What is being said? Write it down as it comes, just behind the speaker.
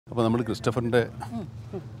അപ്പോൾ നമ്മൾ ക്രിസ്റ്റഫറിൻ്റെ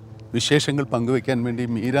വിശേഷങ്ങൾ പങ്കുവെക്കാൻ വേണ്ടി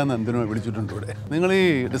മീര നന്ദനെ വിളിച്ചിട്ടുണ്ട് ഇവിടെ. നിങ്ങൾ ഈ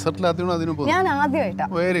ഡെസർട്ടിൽ ആദ്യമാണോ അതിന് പോകുന്നത്? ഞാൻ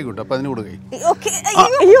ആദ്യമായിട്ടാണ്. Very good. അപ്പോൾ അതിന് കൊടുക്കേ.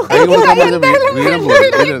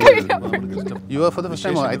 You are for the first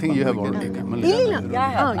time. I think you have already come.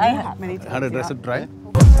 I have many times. Had a desert try.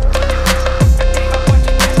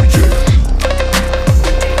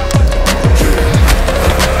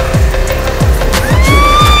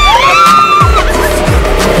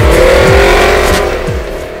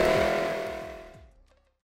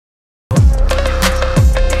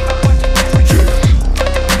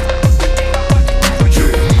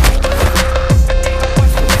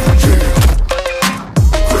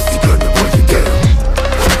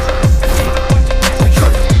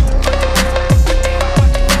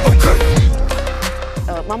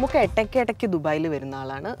 ഇടയ്ക്കിടയ്ക്ക് ദുബായിൽ വരുന്ന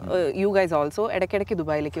ആളാണ്. യു ഗൈസ് ഓൾസോ ഇടയ്ക്കിടയ്ക്ക്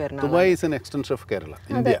ദുബായിലേക്ക് വരുന്ന Dubai is an extension of Kerala.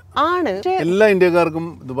 India ആണ്. എല്ലാ ഇന്ത്യക്കാർക്കും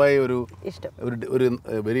ദുബായ് ഒരു ഒരു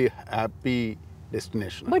very happy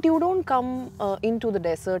destination. But you don't come in to the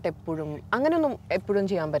desert എപ്പോഴും. അങ്ങനെയൊന്നും എപ്പോഴും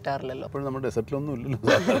ചെയ്യാൻ പറ്റാറില്ലല്ലോ. അപ്പോൾ നമ്മുടെ ഡെസർട്ടിലൊന്നും ഇല്ലല്ലോ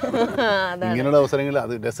ഇങ്ങനെയുള്ള അവസരങ്ങൾ.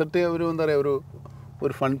 അത് ഡെസർട്ട് ഒരു എന്താ പറയുക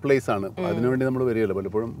ഒരു ഫൺ പ്ലേസ് ആണ്. അതിനുവേണ്ടി നമ്മൾ വരികയല്ലോ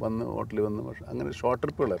പലപ്പോഴും വന്ന് ഹോട്ടലിൽ വന്ന്. പക്ഷേ അങ്ങനെ ഷോർട്ട്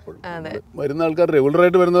ട്രിപ്പുകൾ എപ്പോഴും വരുന്ന ആൾക്കാർ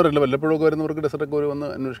റെഗുലറായിട്ട് വരുന്നവരല്ല. വല്ലപ്പോഴൊക്കെ വരുന്നവർക്ക് ഡെസർട്ടൊക്കെ ഒരു വന്ന്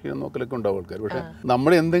അന്വേഷിക്കാൻ നോക്കലൊക്കെ ഉണ്ടാവും ആൾക്കാർ. പക്ഷേ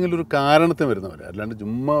നമ്മുടെ എന്തെങ്കിലും ഒരു കാരണത്തിന് വരുന്നവർ, അല്ലാണ്ട്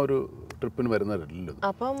ചുമ്മാ ഒരു ട്രിപ്പിന് വരുന്നവരല്ലോ.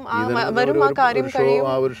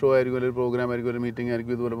 ഒരു ഷോ ആയിരിക്കും, ഒരു പ്രോഗ്രാം ആയിരിക്കും, ഒരു മീറ്റിംഗ്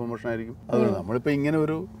ആയിരിക്കും, ഇതുപോലെ പ്രൊമോഷൻ ആയിരിക്കും. അതുകൊണ്ട് നമ്മളിപ്പോൾ ഇങ്ങനെ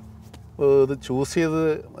ഒരു ഇത് ചൂസ് ചെയ്ത്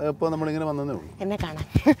ഇപ്പോൾ നമ്മളിങ്ങനെ വന്നതേ ഉള്ളൂ. എന്നെ കാണാൻ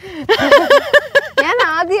ഞാൻ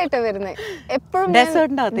ആദ്യമായിട്ടാണ് വരുന്നത്. എപ്പോഴും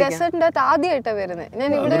ഡെസേർട്ടിന്റെ അകത്ത് ആദ്യമായിട്ടാണ് വരുന്നത്. ഞാൻ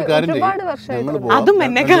ഇവിടെ ഒരുപാട് വർഷമായിട്ട്. അതും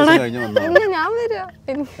എന്നെ കാണാൻ ഞാൻ വരാം.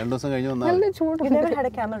 2 ദിവസം കഴിഞ്ഞ് വന്നാൽ നല്ല ചൂട്.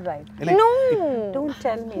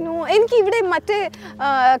 എനിക്ക് ഇവിടെ മറ്റേ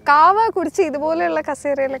കാവ കുടിച്ച് ഇതുപോലെയുള്ള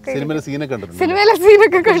കസേരയിലൊക്കെ സിനിമയിലെ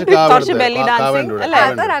സീനൊക്കെ കണ്ടിട്ടുണ്ട്.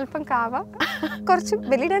 അതൊരല്പം കാവ, കുറച്ച്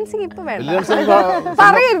ബെല്ലി ഡാൻസിങ് ഇപ്പൊ വേണം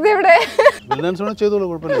പറയരുത് ഇവിടെ.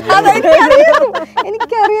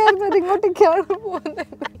 എനിക്കറിയായിരുന്നു അത് ഇങ്ങോട്ടേക്കാണ് പോകുന്നത്.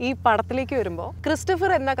 ഈ പടത്തിലേക്ക് വരുമ്പോൾ ക്രിസ്റ്റഫർ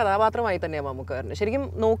എന്ന കഥാപാത്രമായി തന്നെയാണ് മമ്മൂക്ക വരുന്നത്. ശരിക്കും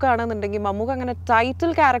നോക്കുകയാണെന്നുണ്ടെങ്കിൽ മമ്മൂക്ക അങ്ങനെ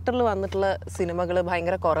ടൈറ്റിൽ ക്യാരക്ടറിൽ വന്നിട്ടുള്ള സിനിമകൾ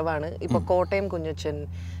ഭയങ്കര കുറവാണ്. ഇപ്പൊ കോട്ടയം കുഞ്ഞച്ചൻ,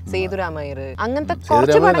 സേതുരാമയ്യർ, അങ്ങനത്തെ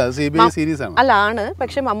കുറച്ച് അല്ല ആണ്.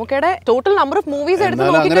 പക്ഷെ മമ്മൂക്കയുടെ ടോട്ടൽ നമ്പർ ഓഫ് മൂവീസ്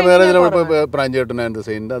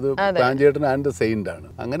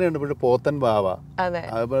അങ്ങനെയുണ്ട്. പക്ഷെ പോത്തൻ ബാവ,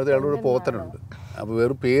 അതുപോലെ പോത്തനുണ്ട്. അപ്പോൾ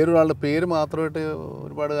വേറെ പേരൊരാളുടെ പേര് മാത്രമായിട്ട്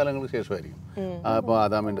ഒരുപാട് കാലങ്ങൾക്ക് ശേഷമായിരിക്കും. അപ്പോൾ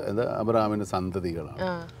അബ്രഹാമിൻ്റെ സന്തതികളാണ്.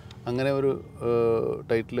 അങ്ങനെ ഒരു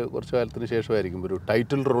ടൈറ്റിൽ കുറച്ച് കാലത്തിന് ശേഷമായിരിക്കും ഒരു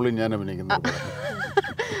ടൈറ്റിൽ റോളിൽ ഞാൻ അഭിനയിക്കുന്നത്.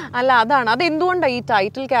 അല്ല അതാണ്. അത് എന്തുകൊണ്ടാണ് ഈ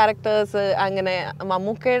ടൈറ്റിൽ ക്യാരക്ടേഴ്സ് അങ്ങനെ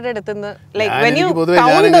മമ്മൂക്കയുടെ അടുത്തുനിന്ന്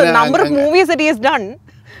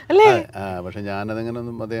പക്ഷെ ഞാനതങ്ങനെ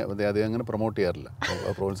ഒന്നും അധികം അങ്ങനെ പ്രൊമോട്ട് ചെയ്യാറില്ല,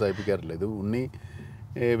 പ്രോത്സാഹിപ്പിക്കാറില്ല. ഇത് ഉണ്ണി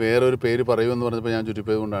വേറൊരു പേര് പറയുമെന്ന് പറഞ്ഞപ്പോൾ ഞാൻ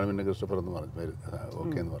ചുറ്റിപ്പോയത് കൊണ്ടാണ് പിന്നെ ക്രിസ്റ്റഫർ എന്ന് പറഞ്ഞ പേര്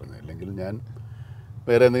ഓക്കെ എന്ന് പറഞ്ഞത്. അല്ലെങ്കിൽ ഞാൻ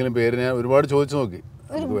വേറെ എന്തെങ്കിലും പേര് ഞാൻ ഒരുപാട് ചോദിച്ചു നോക്കി.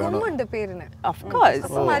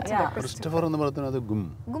 ക്രിസ്റ്റഫർ എന്ന് പറയുന്നത് ഗും.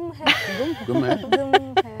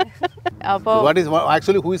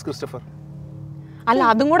 Actually who is Christopher? അല്ല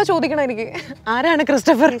അതും കൂടെ ചോദിക്കണം എനിക്ക്. ആരാണ്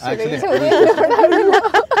ക്രിസ്റ്റഫർ?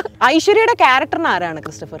 ഐശ്വര്യയുടെ ക്യാരക്ടറിന് ആരാണ്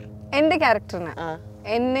ക്രിസ്റ്റഫർ? എന്റെ ക്യാരക്ടറിന്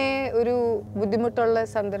എന്നെ ഒരു ബുദ്ധിമുട്ടുള്ള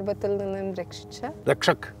സന്ദർഭത്തിൽ നിന്നും രക്ഷിച്ച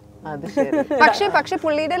രക്ഷക്. പക്ഷെ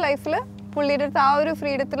പുള്ളിയുടെ ലൈഫില് പുള്ളിയുടെ അടുത്ത് ആ ഒരു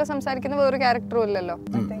ഫ്രീഡത്തിൽ സംസാരിക്കുന്ന വേറൊരു ക്യാരക്ടറും ഇല്ലല്ലോ.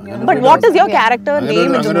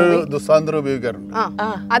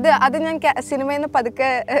 അത് ഞാൻ സിനിമയിൽ നിന്ന് പതുക്കെ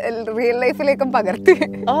റിയൽ ലൈഫിലേക്കും പകർത്തി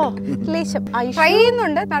ട്രൈ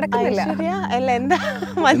ചെയ്യുന്നുണ്ട്, നടക്കുന്നില്ല.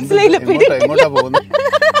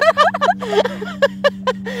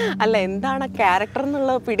 അല്ല എന്താണ് ക്യാരക്ടർ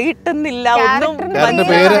എന്നുള്ള പിടികിട്ടുന്നില്ല.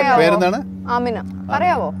 ആമിന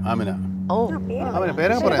അറിയാവോ?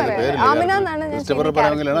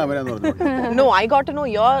 No, I got to know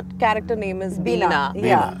your character name is Beena.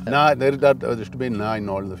 There should be Na in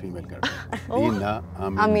all the female characters. Beena,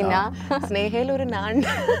 Amina. Snehayil oru naan.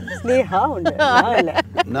 Sneha undu.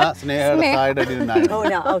 Na Snehayയുടെ side അടിയിൽ Na. Oh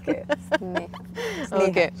na, okay.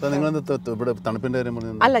 Okay. So നിങ്ങൾ ഇവിടെ തണുപ്പിന്റെ കാര്യം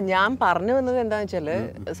പറഞ്ഞു. അല്ല ഞാൻ പറഞ്ഞു വന്നത് എന്താന്ന് വെച്ചാല്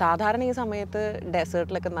സാധാരണ ഈ സമയത്ത്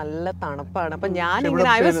ഡെസേർട്ടിലൊക്കെ നല്ല തണുപ്പാണ്. അപ്പൊ ഞാൻ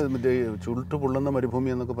ചുരുട്ട് പൊള്ളുന്ന മരുഭൂമി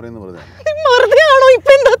എന്നൊക്കെ പറയുന്നത് പറഞ്ഞാൽ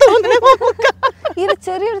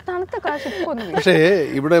ചെറിയൊരു തണുത്ത കാശിപ്പൊന്നും. പക്ഷേ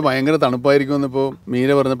ഇവിടെ ഭയങ്കര തണുപ്പായിരിക്കും എന്നിപ്പോ മീര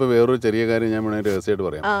പറഞ്ഞപ്പോ വേറൊരു ചെറിയ കാര്യം ഞാൻ വേണമെങ്കിൽ രഹസ്യമായിട്ട്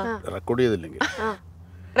പറയാം. റെക്കോർഡ് ചെയ്തില്ലെങ്കിൽ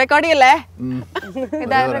റെക്കോർഡ് ചെയ്യല്ലേ?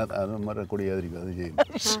 റെക്കോർഡ് ചെയ്യാതിരിക്കും, അത് ചെയ്യും.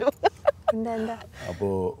 അപ്പോ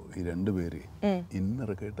ഈ രണ്ടുപേര്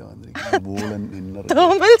ഇന്നറൊക്കെ ആയിട്ട് വന്നിരിക്കും. വൂളൻ ഇന്നർ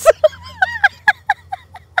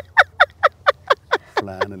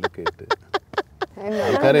പ്ലാനിലൊക്കെ ഇട്ട്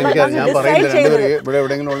ആൾക്കാരെ എനിക്ക് ഞാൻ പറയില്ല രണ്ടുപേരെ ഇവിടെ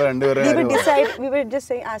എവിടെയെങ്കിലും ഉള്ള രണ്ടുപേരെ We were just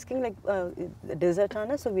saying, asking like desert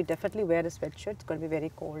ആണ്, so we definitely wear a sweatshirt. It's going to be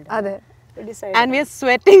very cold. അതെ. We decided. And we are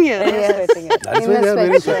sweating here. Sweating it. That's why they are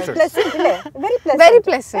wearing sweatshirts. Pleasant, അല്ലേ? Very pleasant. Very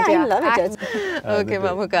pleasant, Yeah, I yeah. love it. Okay,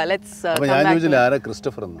 Mammootty, let's അപ്പോൾ come ഞാൻ back ചോദിച്ചില്ല to... ആരാ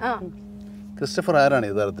Christopher എന്ന്. Christopher ആരാണ്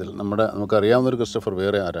യഥാർത്ഥത്തിൽ നമുക്കറിയാവുന്ന ഒരു ക്രിസ്റ്റഫർ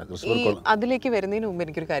വേറെ ആരാ? ക്രിസ്റ്റഫർ അതിലേക്ക് വരുന്നതിന് മുമ്പ്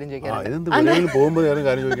എനിക്കൊരു കാര്യം ചോദിക്കാം. ഇതെന്ത് വെളിയിൽ പോകുമ്പോൾ വേറെ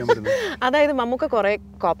കാര്യം ചോദിക്കാൻ പറ്റുന്നു. അതായത് മമ്മൂക്ക കുറെ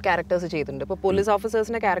കോപ്പ് ക്യാരക്ടേഴ്സ് ചെയ്തിട്ടുണ്ട്. ഇപ്പൊ പോലീസ്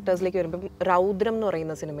ഓഫീസേഴ്സിന്റെ ക്യാരക്ടേഴ്സിലേക്ക് വരുമ്പോൾ രൗദ്രം എന്ന്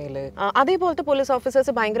പറയുന്ന സിനിമയില് അതേപോലത്തെ പോലീസ്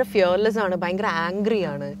ഓഫീസേഴ്സ് ഭയങ്കര ഫിയർലെസ് ആണ്, ഭയങ്കര ആംഗ്രി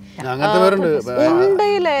ആണ്. അങ്ങനത്തെ വേറുണ്ട്.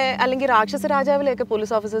 ഉണ്ടയിലെ അല്ലെങ്കിൽ രാക്ഷസ രാജാവിലെയൊക്കെ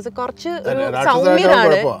പോലീസ് ഓഫീസേഴ്സ് കുറച്ച് ഒരു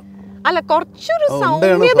സൗമ്യരാണ്. അല്ല, കുറച്ചൊരു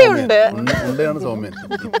സൗമ്യതയുണ്ട്. സൗമ്യൻ.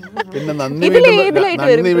 പിന്നെ നന്ദി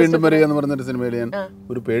വീണ്ടും വരിക എന്ന് പറഞ്ഞൊരു സിനിമയിൽ ഞാൻ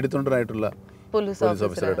ഒരു പേടിത്തൊണ്ടനായിട്ടുള്ള പോലീസ്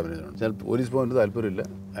ഓഫീസറായിട്ട് അഭിനയിച്ചിട്ടുണ്ട്. പോലീസ് പോകാൻ താല്പര്യമില്ല,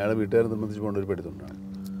 അയാളെ വീട്ടുകാരെ നിർബന്ധിച്ച് പോകേണ്ട ഒരു പേടിത്തൊണ്ടാണ്.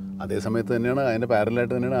 അതേ സമയത്ത് തന്നെയാണ് അതിന്റെ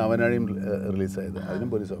പാരലായിട്ട് തന്നെയാണ് അവനാഴിയും റിലീസായത്. അതിനും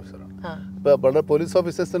പോലീസ് ഓഫീസറാണ്. ഇപ്പൊ വളരെ പോലീസ്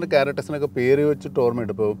ഓഫീസേഴ്സിന്റെ ക്യാരക്ടേഴ്സിനൊക്കെ പേര് വെച്ചിട്ട്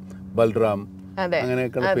ഓർമ്മയുണ്ട്. ഇപ്പോൾ ബൽറാം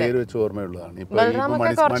അങ്ങനെയൊക്കെയുള്ള പേര് വെച്ച് ഓർമ്മയുള്ളതാണ്. ഇപ്പൊ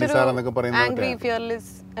മണിസാർ എന്നൊക്കെ പറയുന്നത്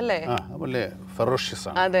ഫെറോഷ്യസ്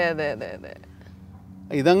ആണ്.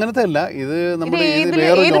 ഇതങ്ങനത്തെ അല്ല, ഇത് നമ്മുടെ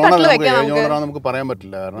വേറെ ജോണറാണ്, നമുക്ക് പറയാൻ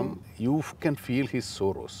പറ്റില്ല. കാരണം you can feel his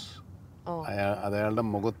sorrows. അയാളുടെ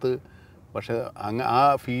മുഖത്ത്, പക്ഷെ ആ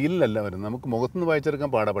ഫീലിലല്ല വരുന്നത്. നമുക്ക് മുഖത്തുനിന്ന്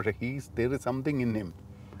വായിച്ചെടുക്കാൻ പാടാം, പക്ഷെ there is something in him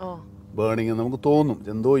burning നമുക്ക് തോന്നും.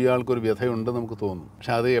 എന്തോ ഇയാൾക്കൊരു വ്യഥയുണ്ട് നമുക്ക് തോന്നും.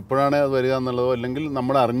 പക്ഷെ അത് എപ്പോഴാണ് അത് വരിക എന്നുള്ളതോ അല്ലെങ്കിൽ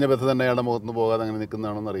നമ്മൾ അറിഞ്ഞ വ്യഥ തന്നെ അയാളുടെ മുഖത്തുനിന്ന് പോകാതെ അങ്ങനെ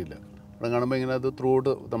നിൽക്കുന്നതാണോ എന്നറിയില്ല. അവിടെ കാണുമ്പോൾ ഇങ്ങനെ അത് ത്രൂ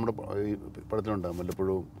ഔട്ട് നമ്മുടെ ഈ പടത്തിലുണ്ടാകും.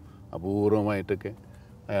 വല്ലപ്പോഴും അപൂർവമായിട്ടൊക്കെ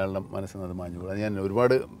അയാളുടെ മനസ്സിൽ നിന്ന് അത് മാഞ്ഞു പോകും. ഞാൻ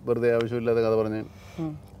ഒരുപാട് വെറുതെ ആവശ്യമില്ലാത്ത കഥ പറഞ്ഞ്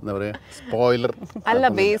എന്താ പറയുക, സ്പോയിലർ അല്ല.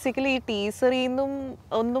 ബേസിക്കലി ഈ ടീസറിന്നും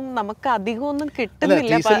ഒന്നും നമുക്ക് അധികം ഒന്നും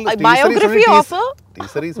കിട്ടുന്നില്ല. ബയോഗ്രഫി ഓഫ്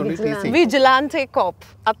വിജിലാൻറ്റെ കോപ്പ്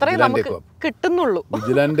അത്രേ നമുക്ക് കിട്ടുന്നുള്ളൂ.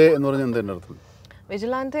 വിജിലാൻറ്റെ എന്ന് പറഞ്ഞാൽ എന്താ അർത്ഥം?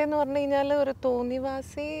 വിജിലാൻറ്റെ എന്ന് പറഞ്ഞു കഴിഞ്ഞാൽ ഒരു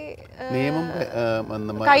തോന്നിവാസി നിയമം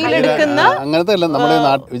കയ്യിലെടുക്കുന്ന അങ്ങനത്തെ അല്ല. നമ്മുടെ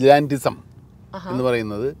വിജിലാന്റിസം എന്ന്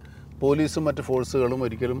പറയുന്നത് പോലീസും മറ്റ് ഫോഴ്സുകളും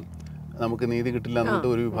ഒരിക്കലും നമുക്ക് നീതി കിട്ടില്ല എന്നിട്ട്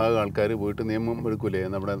ഒരു വിഭാഗം ആൾക്കാർ പോയിട്ട് നിയമം എടുക്കൂലേ,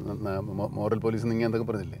 നമ്മുടെ മോറൽ പോലീസ് നിങ്ങൾ എന്തൊക്കെ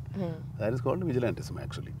പറഞ്ഞില്ലേ, ദാറ്റ് ഈസ് കോൾഡ് വിജിലാന്റിസം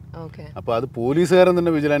ആക്ച്വലി. അപ്പോൾ അത് പോലീസുകാരൻ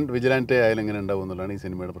തന്നെ വിജിലാന്റേ ആയാലും എങ്ങനെ ഉണ്ടാവും എന്നുള്ളതാണ് ഈ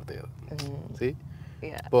സിനിമയുടെ പ്രത്യേകത. സി,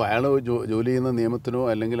 ഇപ്പോൾ അയാൾ ജോലി ചെയ്യുന്ന നിയമത്തിനോ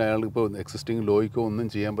അല്ലെങ്കിൽ അയാൾക്ക് ഇപ്പോൾ എക്സിസ്റ്റിംഗ് ലോയ്ക്കോ ഒന്നും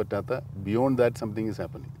ചെയ്യാൻ പറ്റാത്ത beyond that something is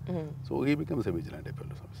happening. So he becomes A വിജിലാന്റേ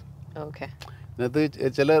police officer. ഇതിനകത്ത്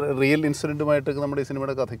ചില റിയൽ ഇൻസിഡൻറ്റുമായിട്ടൊക്കെ നമ്മുടെ ഈ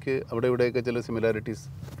സിനിമയുടെ കഥയ്ക്ക് അവിടെ ഇവിടെയൊക്കെ ചില സിമിലാരിറ്റീസ്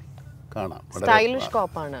കാണാം. സ്റ്റൈലിഷ്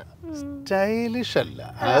കോപ്പാണ്. സ്റ്റൈലിഷ് അല്ല,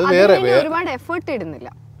 അത് വേറെ ഒരുപാട് എഫേർട്ട് ഇടുന്നില്ല.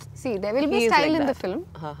 See, there will be style in the film.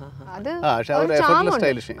 അത് ഒരു effortless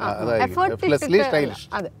stylish, effortlessly stylish.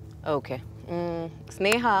 Okay.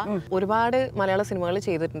 സ്നേഹ ഒരുപാട് മലയാള സിനിമകൾ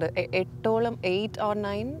ചെയ്തിട്ടുണ്ട്. 8 or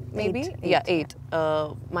 9 maybe. Yeah, 8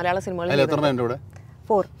 മലയാള സിനിമകൾ.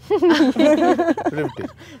 4.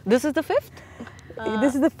 This is the 5th?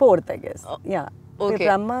 This is the 4th, I guess. Yeah. Okay.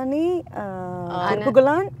 Ramani,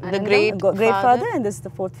 Pugalan, The Great Father, and this is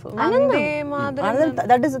the 4th film. Anandam.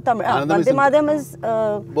 That is the Tamil. Anandam is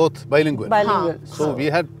both bilingual. So we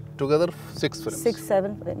had together 6 films.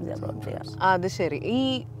 6-7 films. Yeah. അത് ശരി. ഈ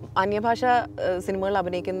അന്യഭാഷ സിനിമകളിൽ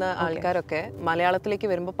അഭിനയിക്കുന്ന ആൾക്കാരൊക്കെ മലയാളത്തിലേക്ക്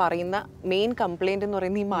വരുമ്പോൾ പറയുന്ന മെയിൻ കംപ്ലൈന്റ് എന്ന്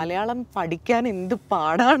പറയുന്നത് ഈ മലയാളം പഠിക്കാൻ എന്ത്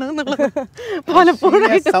പാടാണ് എന്നുള്ളത്. പലപ്പോഴും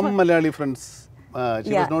some Malayali friends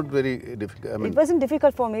she was not very difficult. I mean, it wasn't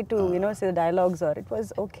difficult for me to say the dialogues, or it was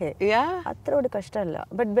okay. Athra odu kashta alla.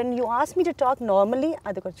 But when you ask me to talk normally,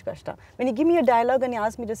 adu konchu kashta. When you give me a dialogue and you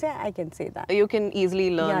ask me to say, I can say that. You can easily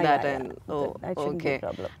learn that. And that shouldn't be a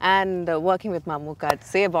problem. And working with Mammootty,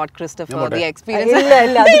 say about Christopher, the experience.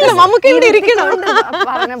 illa Mammootty ഇവിടെ ഇരിക്കണം.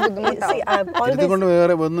 പറഞ്ഞ ബുദ്ധിമുട്ടാണ്. ഇതുകൊണ്ട്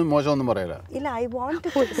വേറെ ഒന്നും മോശമൊന്നും പറയില്ല. ഇല്ല, I want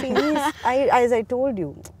to see as I told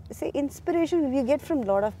you, say inspiration we get from a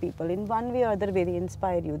lot of people in one way or other. They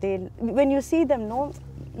inspire you. When you see them,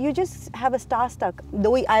 you just have a starstruck.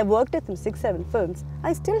 Though I worked with him 6-7 films,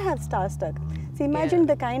 I still have starstruck. So imagine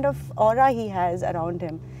the kind of aura he has around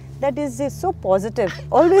him. That is so positive.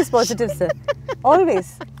 Always positive, sir. Always.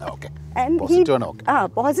 Okay. And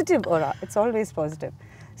positive aura. It's always positive.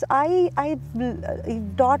 So he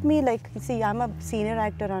taught me, like, see, I'm a senior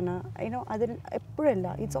actor, Anna.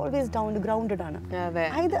 It's always grounded, Anna.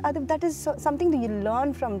 That is something that you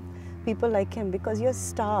learn from people like him, because you're a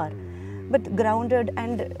star, but grounded.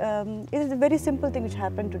 And it is a very simple thing which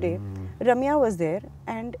happened today. Ramya was there,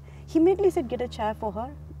 and he immediately said, get a chair for her,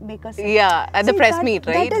 make us. Yeah, at the press meet,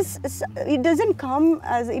 right? It doesn't come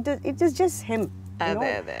as it is just him.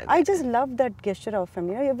 I just love that gesture of him.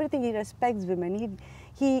 Everything, he respects women.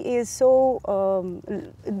 he is so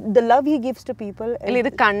the love he gives to people. ഇത്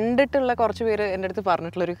കണ്ടിട്ടുള്ള കുറച്ച് പേര് എൻ്റെ അടുത്ത്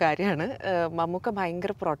പറഞ്ഞിട്ടുള്ള ഒരു കാര്യമാണ് മമ്മൂക്ക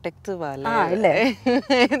ഭയങ്കര പ്രൊട്ടക്റ്റീവ് അല്ലേ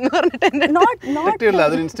എന്ന് പറഞ്ഞിട്ട്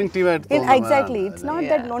exactly, it's not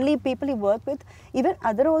that only people he work with, even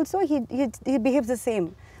other also he behaves the same.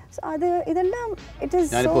 So idellam it is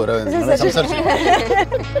so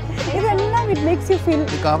idellam it makes you feel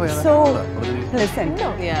so pleasant.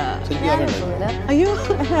 അയ്യോ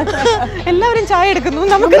എല്ലാവരും ചായ എടുക്കുന്നു,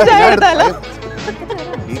 നമുക്ക് ചായ എടുത്താലോ?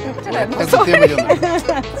 So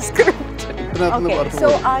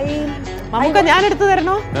മമ്മൂക്ക ഞാൻ എടുത്തു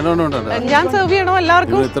തരണോ? ഞാൻ സെർവ് ചെയ്യണോ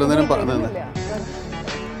എല്ലാവർക്കും?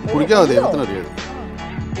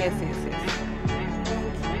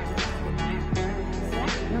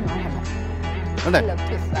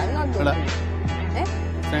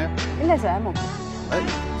 illa sir, I'm okay.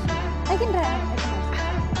 I can try.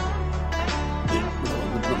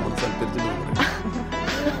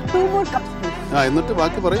 Two more cups please. എന്നിട്ട്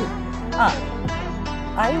ബാക്കി പറയൂ.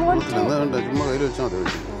 I want to. ചുമ്മാ കയ്യിൽ വെച്ചാൽ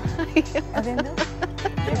മതി. അതെന്താ?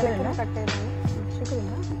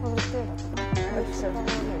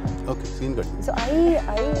 Okay, scene cut. So I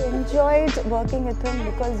enjoyed working with him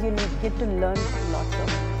because you get to learn a lot from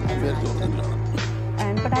him.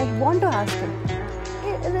 But I want to ask him.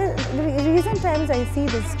 The recent times I see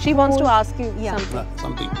this. She wants to ask you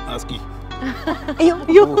Something. Ask you.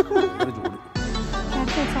 Ayyo.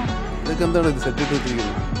 ഇതൊക്കെ എന്താണ് ഇത് set ചെയ്ത്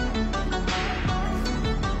വെച്ചിരിക്കുന്നത്?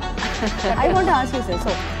 I want to ask you, sir.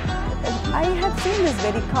 So I have seen this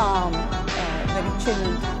very calm, very chill.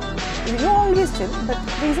 You're always chill, but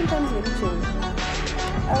recent times very chill.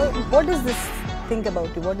 What does this think about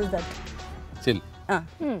you? What is that? Chill.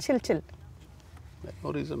 Chill. No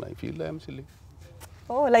reason. I feel I am chilling.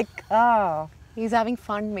 Oh, like he's having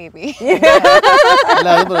fun maybe.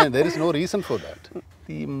 There is no reason for that.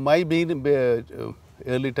 My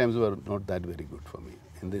early times were not that very good for me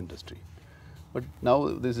in the industry. But now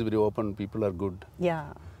this is very open. People are good. Yeah.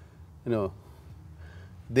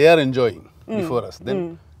 They are enjoying before us. Then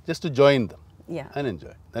just to join them and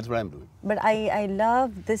enjoy. That's what I'm doing. But I love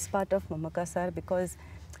this part of Mammootty sir because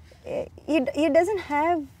he doesn't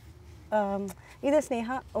have either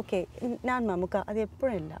Sneha, okay, naan Mammootty, adu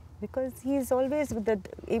eppozhum illa, because he is always with that.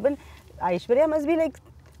 Even Aishwarya must be like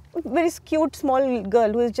very cute small girl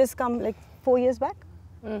who has just come like 4 years back.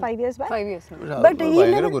 5 years back. 5 years now. But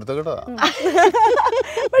he'll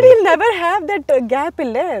never have that gap.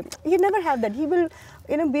 He'll never have that. He will,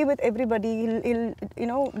 be with everybody. He'll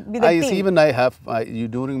be the team. Even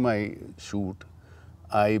during my shoot,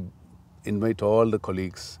 I invite all the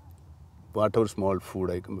colleagues. Whatever small food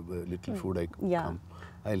little food I come,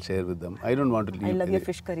 I'll share with them. I don't want to leave. I love your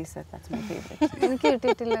fish curry, sir. That's my favorite. എനിക്ക്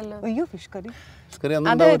കിട്ടിയിട്ടില്ലല്ലോ. അയ്യോ fish curry.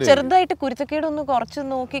 അത് ചെറുതായിട്ട് കുരുത്തക്കേട് ഒന്ന് കുറച്ച്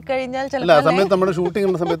നോക്കി കഴിഞ്ഞാൽ ചിലപ്പോൾ ആ സമയത്ത് നമ്മുടെ ഷൂട്ടിംഗ്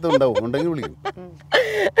ഉള്ള സമയത്ത് ഉണ്ടാവും, ഉണ്ടെങ്കിൽ വിളിക്കും.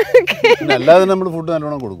 പിന്നെ അല്ലാതെ നമ്മൾ ഫുഡ്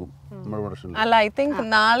നല്ലോണം കൊടുക്കും നമ്മുടെ പ്രൊഡക്ഷനിൽ. അല്ല, ഐ തിങ്ക്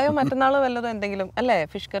നാളെയോ മറ്റന്നാളോ വല്ലതോ എന്തെങ്കിലും അല്ലേ,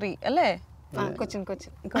 ഫിഷ് കറി അല്ലേ?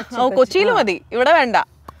 കൊച്ചിയിൽ മതി, ഇവിടെ വേണ്ട.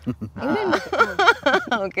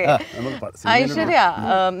 ഓക്കെ, ഐശ്വര്യ,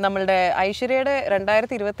 നമ്മളുടെ ഐശ്വര്യയുടെ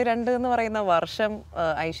 2022 എന്ന് പറയുന്ന വർഷം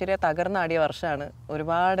ഐശ്വര്യ തകർന്നാടിയ വർഷമാണ്.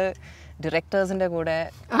 ഒരുപാട് ഡയറക്ടേഴ്സിന്റെ കൂടെ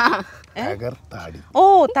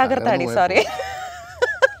തകർത്താടി, സോറി,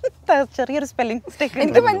 ചെറിയൊരു സ്പെല്ലിംഗ്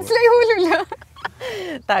മിസ്റ്റേക്ക്, മനസ്സിലായി പോലുമില്ല.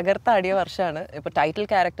 തകർത്താടിയ വർഷമാണ്. ഇപ്പോൾ ടൈറ്റിൽ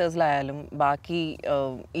ക്യാരക്ടേഴ്സിലായാലും ബാക്കി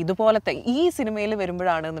ഇതുപോലത്തെ ഈ സിനിമയിൽ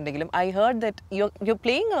വരുമ്പോഴാണെന്നുണ്ടെങ്കിലും I heard that you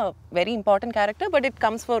playing A very important character, but it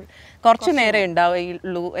comes four കുറച്ച് നേരം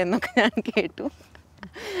ഉണ്ടാവുള്ളൂ എന്നൊക്കെ ഞാൻ കേട്ടു.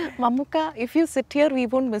 Mammukka, if you sit here we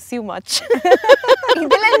won't miss you much.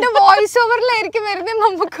 ഇതിലെന്റെ voice ഓവറിലായിരിക്കും വരുന്നത്.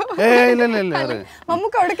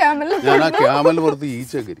 മമ്മൂക്ക അവിടെ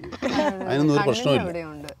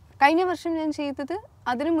കഴിഞ്ഞ വർഷം ഞാൻ ചെയ്തത്,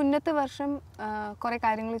 അതിന് മുന്നത്തെ വർഷം കുറെ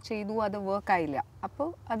കാര്യങ്ങൾ ചെയ്തു, അത് വർക്ക് ആയില്ല. അപ്പോൾ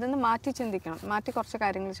അതൊന്ന് മാറ്റി ചിന്തിക്കണം, മാറ്റി കുറച്ച്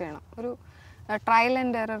കാര്യങ്ങൾ ചെയ്യണം. ഒരു ട്രയൽ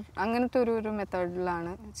ആൻഡ് എറർ അങ്ങനത്തെ ഒരു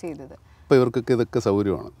മെത്തേഡിലാണ് ചെയ്തത്. ഇപ്പോൾ ഇവർക്കൊക്കെ ഇതൊക്കെ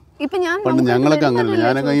സൗകര്യമാണ്. ഇപ്പം പണ്ട് ഞങ്ങളൊക്കെ അങ്ങനെയല്ല.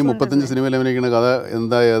 ഞാനൊക്കെ ഈ 35 സിനിമയിൽ അഭിനയിക്കുന്ന കഥ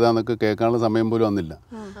എന്താ ഏതാന്നൊക്കെ കേൾക്കാനുള്ള സമയം പോലും വന്നില്ല.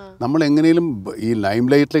 നമ്മൾ എങ്ങനെയും ഈ ലൈം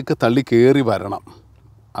ലൈറ്റിലേക്ക് തള്ളി കയറി വരണം.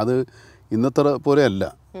 അത് ഇന്നത്തെ പോലെ അല്ല.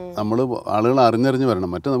 നമ്മൾ ആളുകൾ അറിഞ്ഞറിഞ്ഞ് വരണം.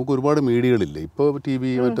 മറ്റേ നമുക്ക് ഒരുപാട് മീഡിയകളില്ല ഇപ്പോൾ, ടി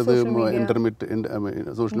വി, മറ്റേത് ഇൻ്റർനെറ്റ്,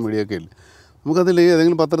 സോഷ്യൽ മീഡിയ ഒക്കെ ഇല്ല. നമുക്കതിൽ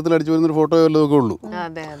ഏതെങ്കിലും പത്രത്തിൽ അടിച്ചു വരുന്നൊരു ഫോട്ടോ വല്ലതൊക്കെ ഉള്ളൂ.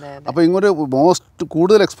 അപ്പോൾ ഇങ്ങോട്ട്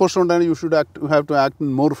കൂടുതൽ എക്സ്പോഷർ ഉണ്ടായാലും you have to act in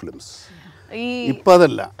more films. ഇപ്പം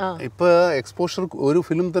അതല്ല. ഇപ്പം എക്സ്പോഷർ ഒരു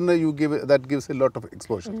ഫിലിം തന്നെ that gives a lot of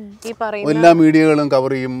exposure. എല്ലാ മീഡിയകളും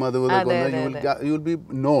കവർ ചെയ്യും. അതുപോലെ യു വിൽ ബി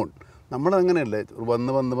നോൺ. നമ്മളങ്ങനെയല്ല,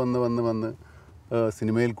 വന്ന്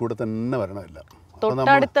സിനിമയിൽ കൂടെ തന്നെ വരണമല്ല.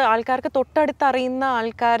 ആൾക്കാർക്ക് തൊട്ടടുത്ത് അറിയുന്ന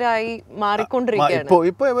ആൾക്കാരായി മാറിക്കൊണ്ടിരിക്കുകയാണ്.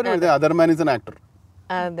 ഇപ്പോൾ other man is an actor.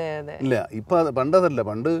 അതെ അതെ ഇല്ല ഇപ്പം അത് പണ്ടതല്ല.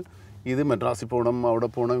 പണ്ട് ഇത് മദ്രാസിൽ പോകണം, അവിടെ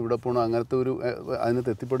പോകണം, ഇവിടെ പോകണം, അങ്ങനത്തെ ഒരു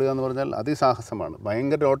അതിനകത്ത് എത്തിപ്പെടുക എന്ന് പറഞ്ഞാൽ അതിസാഹസമാണ്.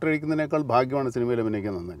 ഭയങ്കര ലോട്ടറി അടിക്കുന്നതിനേക്കാൾ ഭാഗ്യമാണ് സിനിമയിൽ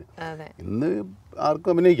അഭിനയിക്കാൻ നന്നായി. ഇന്ന്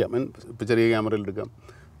ആർക്കും അഭിനയിക്കാം. ഇപ്പം ചെറിയ ക്യാമറയിൽ എടുക്കാം,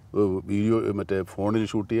 വീഡിയോ മറ്റേ ഫോണിൽ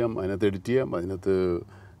ഷൂട്ട് ചെയ്യാം, അതിനകത്ത് എഡിറ്റ് ചെയ്യാം, അതിനകത്ത്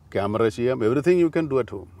ക്യാമറ ചെയ്യാം, everything you can do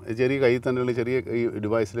at home. ചെറിയ കയ്യിൽ തന്നെയുള്ള ചെറിയ ഈ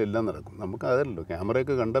ഡിവൈസിലെല്ലാം നടക്കും. നമുക്ക് അതല്ലല്ലോ,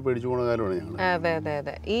 ക്യാമറയൊക്കെ കണ്ടാൽ പേടിച്ചു പോകുന്ന കാലമാണ് ഞങ്ങൾ. അതെ അതെ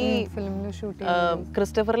അതെ. ഈ ഫിലിമിൽ ഷൂട്ട്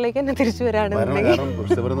ക്രിസ്റ്റഫറിലേക്ക് തന്നെ തിരിച്ചു വരാണെന്നുണ്ടെങ്കിൽ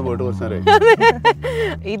ക്രിസ്റ്റഫറിന്ന് പോയിട്ട് കുറച്ച് നേരം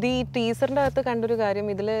ഇത് ഈ ടീസറിന്റെ അകത്ത് കണ്ടൊരു കാര്യം,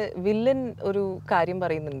 ഇതില് വില്ലൻ ഒരു കാര്യം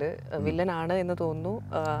പറയുന്നുണ്ട്, വില്ലൻ ആണ് എന്ന് തോന്നുന്നു,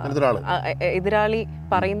 എതിരാളി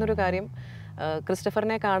പറയുന്നൊരു കാര്യം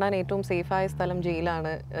ക്രിസ്റ്റഫറിനെ കാണാൻ ഏറ്റവും സേഫായ സ്ഥലം ജയിലാണ്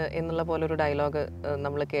എന്നുള്ള പോലെ ഒരു ഡയലോഗ്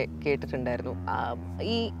നമ്മൾ കേട്ടിട്ടുണ്ടായിരുന്നു.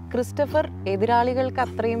 ഈ ക്രിസ്റ്റഫർ എതിരാളികൾക്ക്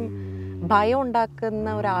അത്രയും ഭയം ഉണ്ടാക്കുന്ന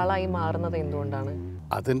ഒരാളായി മാറുന്നത് എന്തുകൊണ്ടാണ്?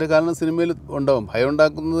 അതിൻ്റെ കാരണം സിനിമയിൽ ഉണ്ടാവും. ഭയം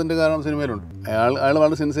ഉണ്ടാക്കുന്നതിൻ്റെ കാരണം സിനിമയിലുണ്ട്. അയാൾ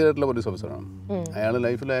വളരെ സിൻസിയർ ആയിട്ടുള്ള പോലീസ് ഓഫീസറാണ്. അയാൾ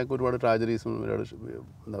ലൈഫിൽ അയാൾക്ക് ഒരുപാട് ട്രാജഡീസും ഒരുപാട്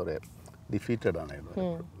എന്താ പറയുക ഡിഫീറ്റഡ് ആണ് അയാൾ.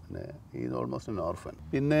 പിന്നെ ഈസ് ഓൾമോസ്റ്റ് എൻ ഓർഫൻ.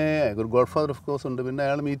 പിന്നെ ഒരു ഗോഡ് ഫാദർ ഓഫ് കോഴ്സ് ഉണ്ട്. പിന്നെ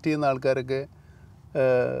അയാൾ മീറ്റ് ചെയ്യുന്ന ആൾക്കാരൊക്കെ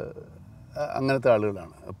അങ്ങനത്തെ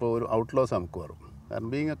ആളുകളാണ്. അപ്പോൾ ഒരു ഔട്ട്ലോസ് നമുക്ക് വരും. കാരണം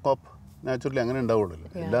ബീങ് എ കോപ്പ് നാച്ചുറലി അങ്ങനെ ഉണ്ടാവുള്ളൂ.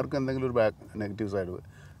 എല്ലാവർക്കും എന്തെങ്കിലും ഒരു നെഗറ്റീവ് സൈഡ്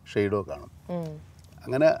ഷെയ്ഡോ കാണും.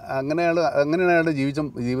 അങ്ങനെയാണ് അയാളുടെ ജീവിതം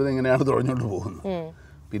ഇങ്ങനെയാണ് തുഴഞ്ഞുകൊണ്ട് പോകുന്നത്.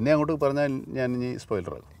 പിന്നെ അങ്ങോട്ട് പറഞ്ഞാൽ ഞാൻ ഇനി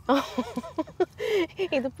സ്പോയിലറാകും.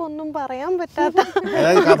 ഇതിപ്പോ ഒന്നും പറയാൻ പറ്റാത്ത,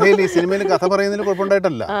 അതായത് കഥയിൽ ഈ സിനിമയിൽ കഥ പറയുന്നതിന്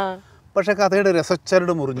കുഴപ്പമുണ്ടായിട്ടല്ല, പക്ഷെ കഥയുടെ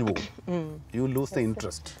രസച്ചരട് മുറിഞ്ഞു പോകും. You lose the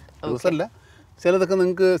interest. Loose അല്ല, ചിലതൊക്കെ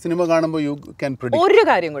നിങ്ങൾക്ക് സിനിമ കാണുമ്പോൾ യു ക്യാൻ പ്രെഡിക്റ്റ്. ഒരു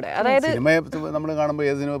കാര്യം കൂടെ, അതായത് സിനിമയെ നമ്മൾ കാണുമ്പോൾ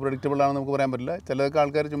ഏത് സിനിമ പ്രെഡിക്റ്റബിൾ ആണെന്ന് നമുക്ക് പറയാൻ പറ്റില്ല. ചിലതൊക്കെ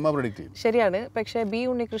ആൾക്കാർ ചുമ്മാ പ്രെഡിക്റ്റ് ചെയ്യും. ശരിയാണ്. പക്ഷേ ബി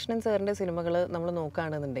ഉണ്ണികൃഷ്ണൻ സാറിൻ്റെ സിനിമകൾ നമ്മൾ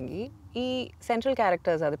നോക്കുകയാണെന്നുണ്ടെങ്കിൽ ഈ സെൻട്രൽ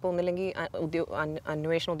ക്യാരക്ടേഴ്സ്, അതിപ്പോൾ ഒന്നില്ലെങ്കിൽ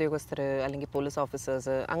അന്വേഷണ ഉദ്യോഗസ്ഥർ അല്ലെങ്കിൽ പോലീസ്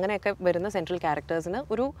ഓഫീസേഴ്സ്, അങ്ങനെയൊക്കെ വരുന്ന സെൻട്രൽ ക്യാരക്ടേഴ്സിന്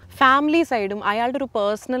ഒരു ഫാമിലി സൈഡും അയാളുടെ ഒരു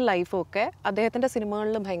പേഴ്സണൽ ലൈഫും ഒക്കെ അദ്ദേഹത്തിൻ്റെ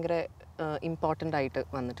സിനിമകളിൽ ഭയങ്കര ഇമ്പോർട്ടൻ്റ് ആയിട്ട്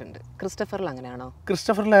വന്നിട്ടുണ്ട്. ക്രിസ്റ്റഫറിൽ അങ്ങനെയാണോ?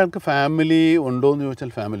 ക്രിസ്റ്റഫറിൽ അയാൾക്ക് ഫാമിലി ഉണ്ടോ എന്ന്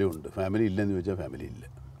ചോദിച്ചാൽ ഫാമിലി ഉണ്ട്, ഫാമിലി ഇല്ലെന്ന് ചോദിച്ചാൽ ഫാമിലി ഇല്ല.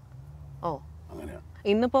 ഓ, അങ്ങനെയാണ്.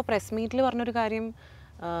 ഇന്നിപ്പോൾ പ്രസ് മീറ്റിൽ പറഞ്ഞൊരു കാര്യം,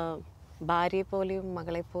 ഭാര്യയെ പോലെയും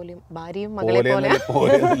മകളെ പോലെയും, ഭാര്യയും മകളെ പോലെയും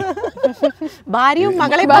ഭാര്യയും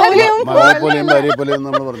മകളെ പോലെയും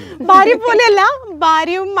ഭാര്യ പോലെയല്ല,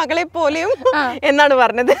 ഭാര്യയും മകളെ പോലെയും എന്നാണ്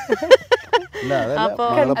പറഞ്ഞത്.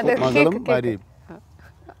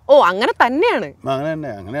 ഓ, അങ്ങനെ തന്നെയാണ്.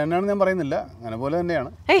 അങ്ങനെയാണ് ഞാൻ പറയുന്നില്ല, അങ്ങനെ പോലെ തന്നെയാണ്.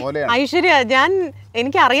 ഐശ്വര്യ,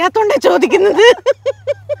 എനിക്ക് അറിയാത്തോണ്ടാ ചോദിക്കുന്നത്.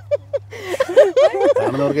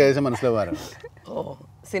 ഏകദേശം മനസ്സിലാവാറാണ്. ഓ,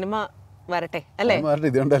 സിനിമ വരട്ടെ അല്ലേ?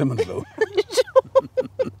 ഇതുകൊണ്ടാലും മനസ്സിലാവും.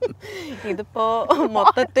 ഇതിപ്പോ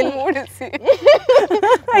മൊത്തത്തിൽ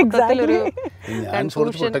ഞാൻ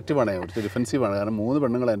കുറച്ച് പ്രൊട്ടക്റ്റീവ് ആണ്, കുറച്ച് ഡിഫെൻസീവ് ആണ്. കാരണം 3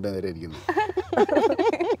 പെണ്ണുങ്ങൾ എൻ്റെ നേരെ ഇരിക്കുന്നു.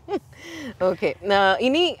 ഓക്കെ,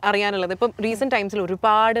 ഇനി അറിയാനുള്ളത്, ഇപ്പം റീസെന്റ് ടൈംസിൽ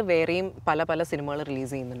ഒരുപാട് വേറെയും പല പല സിനിമകൾ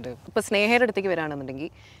റിലീസ് ചെയ്യുന്നുണ്ട്. ഇപ്പൊ സ്നേഹയുടെ അടുത്തേക്ക് വരാണെന്നുണ്ടെങ്കിൽ,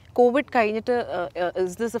 കോവിഡ് കഴിഞ്ഞിട്ട്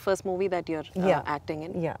is this the first movie that you are acting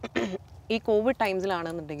in? ഈ കോവിഡ്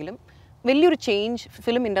ടൈംസിലാണെന്നുണ്ടെങ്കിലും വലിയൊരു ചേഞ്ച്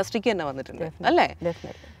ഫിലിം ഇൻഡസ്ട്രിക്ക് തന്നെ വന്നിട്ടുണ്ട് അല്ലേ?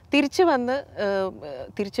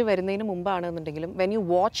 തിരിച്ചു വരുന്നതിന് മുമ്പാണെന്നുണ്ടെങ്കിലും വെൻ യു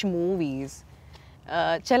വാച്ച് മൂവീസ്,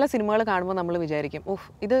 ചില സിനിമകൾ കാണുമ്പോൾ നമ്മൾ വിചാരിക്കും, ഓഹ്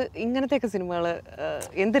ഇത് ഇങ്ങനത്തെയൊക്കെ സിനിമകൾ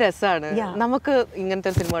എന്ത് രസമാണ്, നമുക്ക്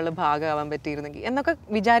ഇങ്ങനത്തെ സിനിമകളിൽ ഭാഗമാവാൻ പറ്റിയിരുന്നെങ്കിൽ എന്നൊക്കെ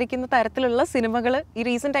വിചാരിക്കുന്ന തരത്തിലുള്ള സിനിമകൾ ഈ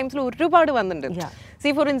റീസെന്റ് ടൈംസിൽ ഒരുപാട് വന്നിട്ടുണ്ട്.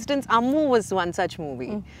 C for instance, Ammu was one such movie.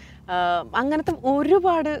 അങ്ങനത്തെ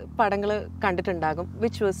ഒരുപാട് പടങ്ങൾ കണ്ടിട്ടുണ്ടാകും.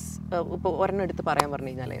 വിച്ച് വാസ്, ഇപ്പോൾ ഒരെണ്ണം എടുത്ത് പറയാൻ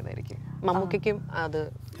പറഞ്ഞു കഴിഞ്ഞാൽ ഏതായിരിക്കും? മമ്മൂക്കയ്ക്കും അത്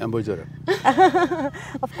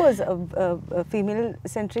of course, female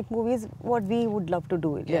centric movies, what we would love to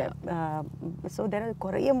do. So there are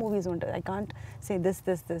Korean movies on it. I can't say this,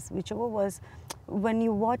 whichever was, when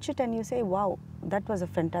you watch it and you say, wow, that was a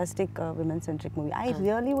fantastic women centric movie. I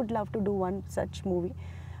really would love to do one such movie.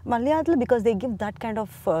 Malayalam, because they give that kind of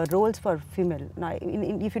roles for female. Now,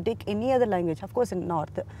 if you take any other language, of course in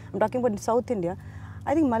North, I'm talking about South India,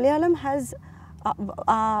 I think Malayalam has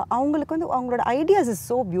avangaloda ideas is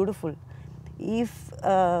so beautiful. If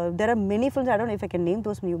there are many films, I don't know if I can name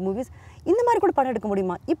those movies, இந்த மாதிரி கூட படம் எடுக்க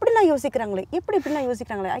முடியுமா, இப்படிலாம் யோசிக்கிறாங்களே, இப்படிலாம்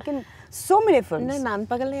யோசிக்கிறாங்களே, I can so many films. நான்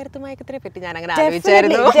பகல் நேரத்து மயக்கத்திலே பற்றி ഞാൻ അങ്ങനെ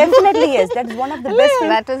ആലോചിച്ചായിരുന്നു. Definitely yes, that's one of the best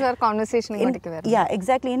films. That is our conversation ഇങ്ങോട്ടേക്ക് വരുന്നത്. Yeah,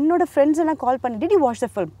 exactly. എന്നോட friends എല്ലാം call பண்ணி, did you watch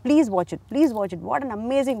the film? Please watch it. What an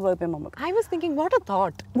amazing work by Mammootty. I was thinking, what a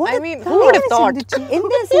thought. I mean, who would have thought?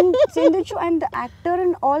 Sindhu and the actor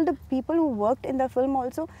and all the people who worked in the film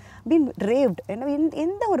also been raved. You know,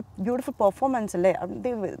 in the beautiful performance,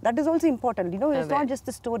 that is also important. You know, it's not just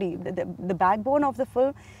the story. The backbone of the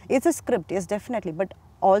film is a script, yes, definitely, but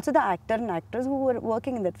also the actor and actors who were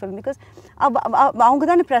working in that film, because avanga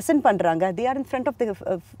dhaan present pandranga, they are in front of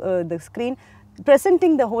the screen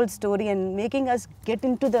presenting the whole story and making us get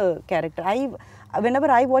into the character. Whenever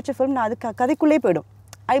I watch a film, kadikulle pedum.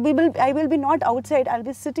 I will be not outside, I'll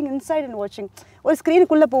be sitting inside and watching. Or screen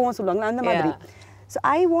kulla povom solluvaanga andha madri. So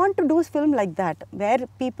I want to do a film like that, where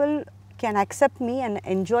people can accept me and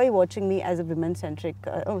enjoy watching me as a women-centric.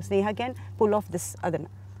 Sneha can pull off this other.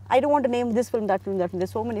 I don't want to name this film, that film, that film.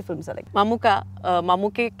 There's so many films like.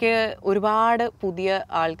 മമ്മൂക്കയ്ക്ക് ഒരുപാട് പുതിയ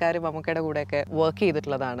ആൾക്കാർ മമ്മൂക്കയുടെ കൂടെയൊക്കെ work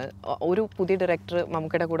ചെയ്തിട്ടുള്ളതാണ്. ഒരു പുതിയ director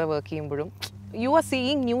മമ്മൂക്കയുടെ കൂടെ വർക്ക് ചെയ്യുമ്പോഴും you are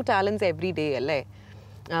seeing new talents every day അല്ലേ?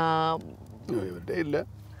 ഇല്ല,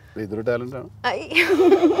 ഇതൊരു ടാലന്റ് ആണ്.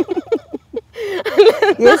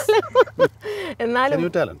 എന്നാലും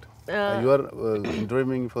you are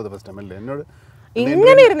interviewing for the first time അല്ലേ? എന്നോട്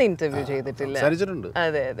ഇങ്ങനെ ഇരുന്ന് ഇന്റർവ്യൂ ചെയ്തിട്ടില്ല. സംസാരിച്ചിട്ടുണ്ട്.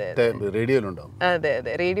 അതെ അതെ റേഡിയോയിലുണ്ടാവും. അതെ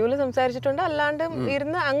അതെ, റേഡിയോയിൽ സംസാരിച്ചിട്ടുണ്ട്. അല്ലാണ്ട്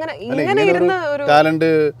ഇരുന്ന് അങ്ങനെ ഇങ്ങനെ ഇരുന്ന് ഒരു ടാലന്റ്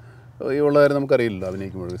ഉള്ളവരെ നമുക്കറിയില്ല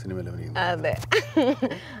അഭിനയിക്കുമ്പോൾ സിനിമയിൽ അഭിനയിക്കുന്നത്. അതെ.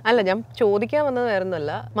 അല്ല, ഞാൻ ചോദിക്കാൻ വന്നത്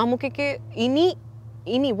വേറൊന്നുമല്ല, മമ്മൂക്കയ്ക്ക്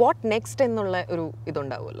ഇനി വാട്ട് നെക്സ്റ്റ് എന്നുള്ള ഒരു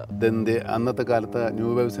ഇതുണ്ടാവുമല്ലോ. അന്നത്തെ കാലത്ത് ന്യൂ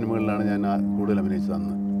വേവ് സിനിമകളിലാണ് ഞാൻ കൂടുതൽ അഭിനയിച്ചത്.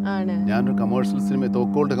 അന്ന് ഞാനൊരു കമേഴ്ഷ്യൽ സിനിമ,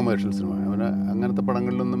 തോക്കോളുടെ കമേഴ്ഷ്യൽ സിനിമ, അവന് അങ്ങനത്തെ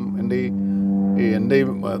പടങ്ങളിലൊന്നും എൻ്റെ ഈ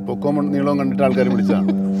പൊക്കവും നീളവും കണ്ടിട്ട് ആൾക്കാർ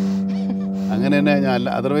പിടിച്ചതാണ്. അങ്ങനെ തന്നെ ഞാൻ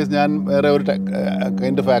അതർവൈസ് ഞാൻ വേറെ ഒരു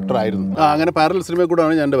കൈൻഡ് ഓഫ് ആക്ടർ ആയിരുന്നു. അങ്ങനെ പാരലൽ സിനിമയിൽ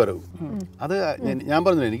കൂടെയാണ് ഞാൻ എൻ്റെ വരവ്. അത് ഞാൻ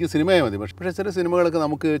പറഞ്ഞില്ല, എനിക്ക് സിനിമയായി മതി. പക്ഷേ ചില സിനിമകളൊക്കെ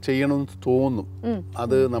നമുക്ക് ചെയ്യണമെന്ന് തോന്നും.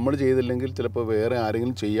 അത് നമ്മൾ ചെയ്തില്ലെങ്കിൽ ചിലപ്പോൾ വേറെ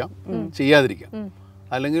ആരെങ്കിലും ചെയ്യാതിരിക്കാം,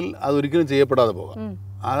 അല്ലെങ്കിൽ അതൊരിക്കലും ചെയ്യപ്പെടാതെ പോകാം.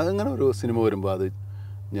 അതങ്ങനെ ഒരു സിനിമ വരുമ്പോൾ അത്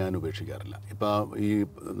ഞാൻ ഉപേക്ഷിക്കാറില്ല. ഇപ്പം ഈ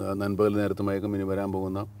നൻപകൽ നേരത്ത് മയക്കം ഇനി വരാൻ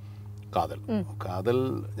പോകുന്ന കാതൽ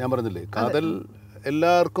ഞാൻ പറഞ്ഞില്ലേ, കാതൽ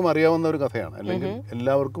എല്ലാവർക്കും അറിയാവുന്ന ഒരു കഥയാണ്, അല്ലെങ്കിൽ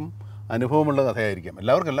എല്ലാവർക്കും അനുഭവമുള്ള കഥയായിരിക്കാം.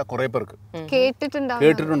 എല്ലാവർക്കല്ല, കുറേ പേർക്ക്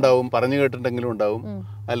കേട്ടിട്ടുണ്ടാവും, പറഞ്ഞു കേട്ടിട്ടുണ്ടെങ്കിലും ഉണ്ടാവും,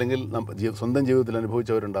 അല്ലെങ്കിൽ സ്വന്തം ജീവിതത്തിൽ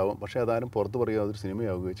അനുഭവിച്ചവരുണ്ടാവും. പക്ഷെ അതാരും പുറത്ത് പറയാതെ ഒരു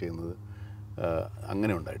സിനിമയാവുകയോ ചെയ്യുന്നത്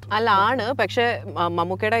അങ്ങനെ ഉണ്ടായിട്ടുണ്ട്. അല്ല ആണ്. പക്ഷെ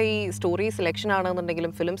മമ്മൂക്കയുടെ ഈ സ്റ്റോറി സെലക്ഷൻ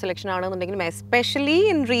ആണെന്നുണ്ടെങ്കിലും ഫിലിം സെലക്ഷൻ ആണെന്നുണ്ടെങ്കിലും എസ്പെഷ്യലി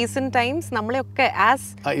ഇൻ റീസെന്റ് ടൈംസ് നമ്മളെയൊക്കെ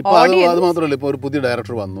ഇപ്പൊ അത് മാത്രമല്ല, ഇപ്പോൾ ഒരു പുതിയ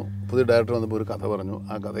ഡയറക്ടർ വന്നപ്പോൾ ഒരു കഥ പറഞ്ഞു.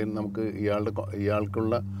 ആ കഥയിൽ നമുക്ക്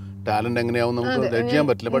ഇയാൾക്കുള്ള ടാലന്റ് എങ്ങനെയാവും നമുക്ക് ജഡ്ജ് ചെയ്യാൻ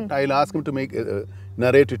പറ്റില്ല. But I will ask him to make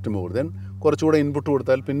narrate it more. Then കുറച്ചുകൂടെ ഇൻപുട്ട്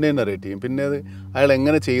കൊടുത്താൽ പിന്നെ നറേറ്റ് ചെയ്യും. പിന്നെ അത് അയാൾ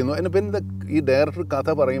എങ്ങനെ ചെയ്യുന്നു. പിന്നെ ഈ ഡയറക്ടർ കഥ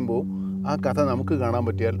പറയുമ്പോൾ ആ കഥ നമുക്ക് കാണാൻ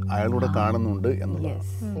പറ്റിയാൽ അയാളൂടെ കാണുന്നുണ്ട് എന്നുള്ളതാണ്.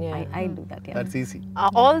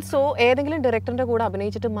 ഓൾസോ ഏതെങ്കിലും ഡയറക്ടറിന്റെ കൂടെ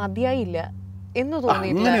അഭിനയിച്ചിട്ട് മതിയായില്ല എന്ന്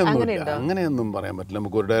തോന്നിയിട്ടില്ല? അങ്ങനെയൊന്നും പറയാൻ പറ്റില്ല.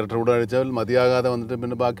 നമുക്ക് ഒരു ഡയറക്ടർ കൂടെ അടിച്ചാൽ മതിയാകാതെ വന്നിട്ട്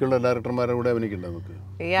പിന്നെ ബാക്കിയുള്ള ഡയറക്ടർമാരുടെ കൂടെ അഭിനയിക്കണ്ട. നമുക്ക്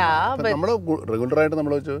നമ്മൾ റെഗുലറായിട്ട്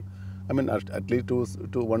നമ്മൾ വെച്ച് at least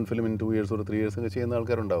 1 film in 2 years or 3 years ഒക്കെ ചെയ്യുന്ന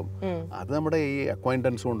ആൾക്കാരുണ്ടാവും. അത് നമ്മുടെ ഈ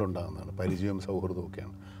അക്വൈൻറ്റൻസ് കൊണ്ട് ഉണ്ടാകുന്നതാണ്, പരിചയവും സൗഹൃദവും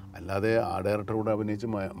ഒക്കെയാണ്. അല്ലാതെ ആ ഡയറക്ടർ കൂടെ അഭിനയിച്ച്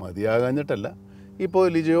മതിയാകാഞ്ഞിട്ടല്ല. ഇപ്പോൾ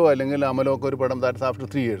ലിജയോ അല്ലെങ്കിൽ അമലോ ഒക്കെ ഒരു പടം that's after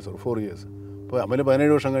 3 years or 4 years. ഇപ്പോൾ അമല്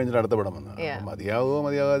 17 വർഷം കഴിഞ്ഞിട്ട് അടുത്ത പടം വന്നത്.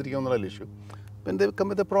 മതിയാകാതിരിക്കുക എന്നുള്ള ഇഷ്യൂ. പിന്നെ കം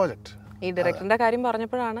വിത്ത് എ പ്രോജക്റ്റ്. ഈ ഡയറക്ടറിന്റെ കാര്യം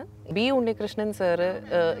പറഞ്ഞപ്പോഴാണ് ബി ഉണ്ണികൃഷ്ണൻ സാറ്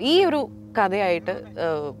ഈ ഒരു കഥയായിട്ട്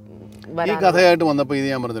വന്നപ്പോൾ ഇത്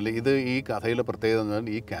ഞാൻ പറഞ്ഞില്ലേ, ഈ കഥയിലെ പ്രത്യേകത എന്ന്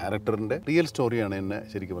പറഞ്ഞാൽ ഈ ക്യാരക്ടറിന്റെ റിയൽ സ്റ്റോറിയാണ് എന്നെ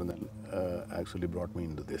ശരിക്കും പറഞ്ഞാൽ actually brought me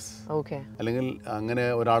in to this. അല്ലെങ്കിൽ അങ്ങനെ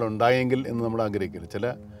ഒരാളുണ്ടായെങ്കിൽ എന്ന് നമ്മൾ ആഗ്രഹിക്കില്ല.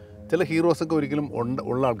 ചില ഹീറോസൊക്കെ ഒരിക്കലും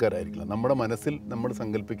ഉള്ള ആൾക്കാരായിരിക്കില്ല. നമ്മുടെ മനസ്സിൽ നമ്മൾ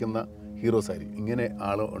സങ്കല്പിക്കുന്ന ഹീറോസ് ആയിരിക്കും. ഇങ്ങനെ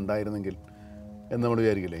ആൾ ഉണ്ടായിരുന്നെങ്കിൽ എന്ന് നമ്മൾ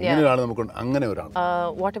വിചാരിക്കില്ലേ, ഇങ്ങനെ ഒരാൾ നമുക്ക് അങ്ങനെ ഒരാൾ.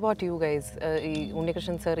 What about you guys? ഈ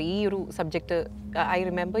ഉണ്ണികൃഷ്ണൻ സർ ഈ ഒരു subject I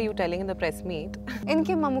remember you telling in the press meet.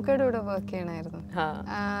 എനിക്ക് മമ്മൂക്കയുടെ കൂടെ വർക്ക് ചെയ്യണമായിരുന്നു.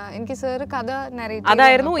 എനിക്ക് സാർ കഥ നരേറ്റ്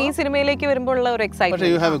അതായിരുന്നു ഈ സിനിമയിലേക്ക് വരുമ്പോൾ ഉള്ള ഒരു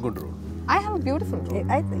excitement. You have a good role. I have a beautiful role.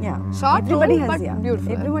 Short everybody role, has,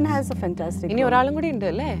 beautiful. Everyone has a fantastic ഇനി ഒരാളും കൂടി ഉണ്ട്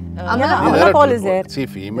അല്ലേ? Amala Paul is there. See,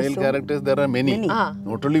 female characters there are many.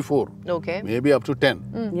 Not only 4. Okay. Maybe up to 10.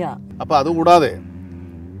 അപ്പോൾ അത് കൂടാതെ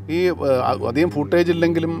ഈ അധികം ഫുട്ടേജ്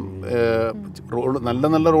ഇല്ലെങ്കിലും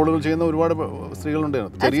നല്ല റോളുകൾ ചെയ്യുന്ന ഒരുപാട് സ്ത്രീകളുണ്ട്.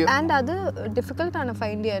 അത് ഡിഫിക്കൽട്ട് ആണ്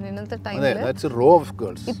ഫൈൻഡ് ചെയ്യാൻ ഇന്നത്തെ ടൈമിൽ.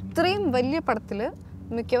 ഇത്രയും വലിയ പടത്തില്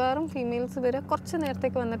മിക്കവാറും ഫീമെയിൽസ് വരെ കുറച്ച്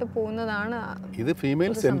നേരത്തേക്ക് വന്നിട്ട് പോകുന്നതാണ്. ഇത്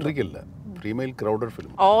ഫീമെയിൽ സെൻട്രിക് അല്ല, female crowded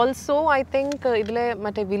film. Also I think ഇതിലെ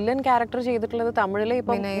മറ്റേ വില്ലൻ ക്യാരക്ടർ ചെയ്തിട്ടുള്ളത് തമിഴിലെ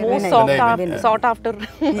ഇപ്പൊ സോർട്ട് ആഫ്റ്റർ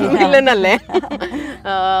വില്ലൻ അല്ലേ?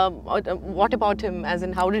 What about him as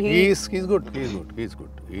in how did he? He's good.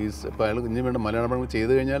 ഇപ്പോൾ അയാൾ ഇനി വേണ്ട മലയാള പടം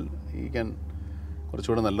ചെയ്ത് കഴിഞ്ഞാൽ ഈ ക്യാൻ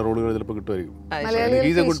കുറച്ചുകൂടെ നല്ല റോളുകൾ ചിലപ്പോൾ കിട്ടുമായിരിക്കും.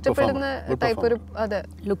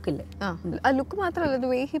 ലുക്ക് മാത്രമല്ല,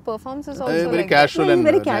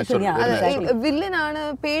 വില്ലൻ ആണ്,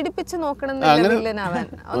 പേടിപ്പിച്ച് നോക്കണം വില്ലനാവാൻ.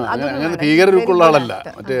 അങ്ങനെ ഭീകര ലുക്കുള്ള ആളല്ല.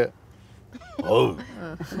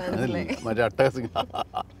 മറ്റേ അട്ടഹസിംഗ്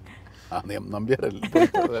നമ്പ്യാരല്ല.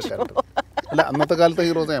 അല്ല, അന്നത്തെ കാലത്തെ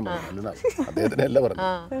ഹീറോസ് ഞാൻ പറഞ്ഞു, അദ്ദേഹത്തിനെ അല്ല പറഞ്ഞു.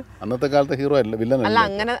 അന്നത്തെ കാലത്തെ ഹീറോ അല്ല, വില്ലൻ അല്ല.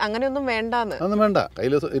 അങ്ങനെയൊന്നും വേണ്ട, അതൊന്നും വേണ്ട.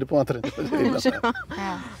 കയ്യിൽ ഇരിപ്പ് മാത്രമേ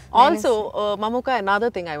Also, Mammootty, another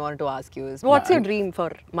thing I want to ask you is, what's your dream for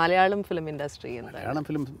Malayalam film industry? Malayalam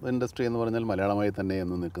film industry എന്ന് പറഞ്ഞാൽ മലയാളമായി തന്നെ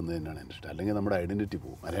എന്ന് നിൽക്കുന്നത് തന്നെയാണ് എൻ്റെ ഇഷ്ടം. അല്ലെങ്കിൽ നമ്മുടെ ഐഡന്റിറ്റി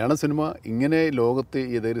പോകും. മലയാളം സിനിമ ഇങ്ങനെ ലോകത്ത്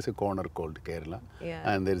there is a corner called Kerala,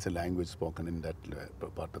 and there is a language spoken in that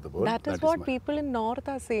part of the world. That is what people in North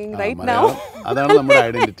are saying right now. അതാണ് നമ്മുടെ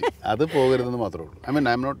ഐഡന്റിറ്റി. അത് പോകരുതെന്ന് മാത്രമേ ഉള്ളൂ. I mean,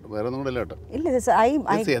 I'm not വേറെ ഒന്നും കൂടെ അല്ല.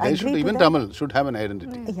 They should, even Tamil should have an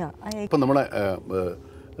identity. ഇപ്പം നമ്മളെ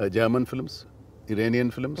ജർമ്മൻ ഫിലിംസ്, ഇറാനിയൻ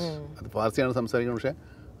ഫിലിംസ്, അത് ഫാർസിയാണ് സംസാരിക്കുന്നത്. പക്ഷേ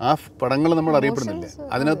ആ പടങ്ങൾ നമ്മൾ അറിയപ്പെടുന്നില്ല.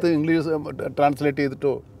 അതിനകത്ത് ഇംഗ്ലീഷ് ട്രാൻസ്ലേറ്റ്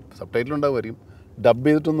ചെയ്തിട്ടോ സബ് ടൈറ്റിൽ ഉണ്ടാവുമായിരിക്കും, ഡബ്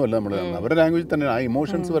ചെയ്തിട്ടൊന്നും അല്ല നമ്മൾ. അവരുടെ ലാംഗ്വേജ് തന്നെ, ആ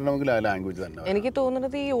ഇമോഷൻസ് വരണമെങ്കിൽ ആ ലാംഗ്വേജ് തന്നെ. എനിക്ക്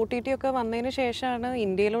തോന്നുന്നത് ഈ OTT ഒക്കെ വന്നതിന് ശേഷമാണ്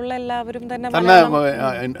ഇന്ത്യയിലുള്ള എല്ലാവരും തന്നെ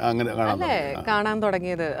അങ്ങനെ കാണാൻ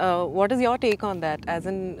തുടങ്ങിയത്. What is your take on that? As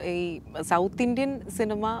in ഈ south Indian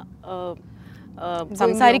cinema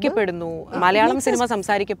സംസാരിക്കപ്പെടുന്നു, Malayalam cinema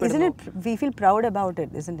സംസാരിക്കപ്പെടുന്നു. Isn't it, we feel proud about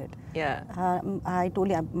it, isn't it? Yeah. I told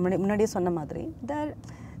you முன்னாடியே சொன்ன மாதிரி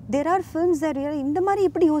there are films that இந்த மாதிரி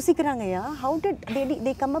இப்படி யோசிக்கறாங்கயா, how did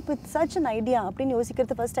they come up with such an idea அப்படினு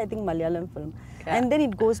யோசிக்கிறது first I think Malayalam film, and then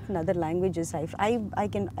it goes to other languages.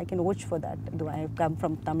 I can watch for that, though I have come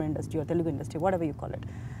from Tamil industry or Telugu industry, whatever you call it,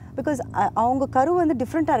 because அவங்க கரு வந்து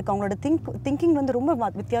டிஃபரண்டா இருக்கு, அவங்களோட thinking வந்து ரொம்ப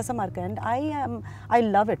வித்தியாசமா இருக்கு, and I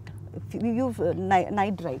love it. You've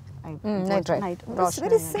Night Ride. It's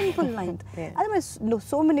very simple line. Otherwise,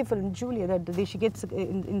 so many films, Julia, that she gets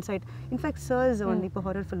inside. In fact, Sir's only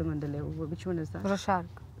horror film andale. Which one is that?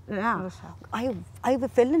 Roshark. Yeah. I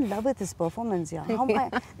fell in love with his performance. Yeah.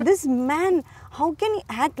 This man, how can he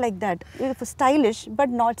act like that? Stylish,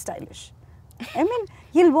 but not stylish. I mean,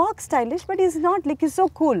 he'll walk stylish, but he's not, like, he's so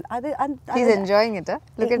cool. He's enjoying it, huh?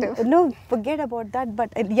 Look at him. No, forget about that. But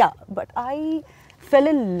but I fell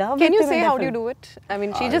in love with him. Can you say how do you do it? I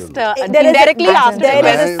mean, she just indirectly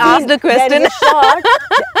asked the question.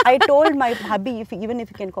 I told my hubby, even if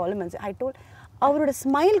you can call him, and say, I told, அவரோட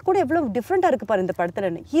smile கூட எவ்வளவு டிஃப்ரெண்டா இருக்கு பாரு இந்த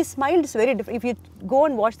படத்துல. He smiled is very different. If you go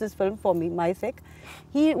and watch this film for me, my sake,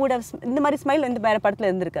 he would have இந்த மாதிரி ஸ்மைல் இந்த வேற படத்துல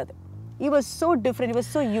இருந்திருக்காது. He was so different. He was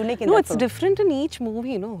so unique in that film. No, it's different in each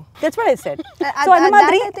movie, no? That's what I said. So that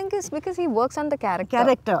I think is because he works on the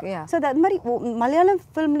character. Yeah. So that mari Malayalam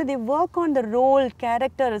film they work on the role,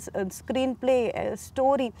 characters, screenplay,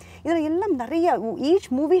 story. இதெல்லாம் எல்லாம் நிறைய, each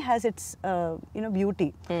movie has its beauty.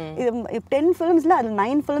 If 10 films la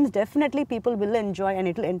 9 films definitely people will enjoy and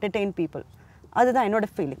it will entertain people. அதுதான் என்னோட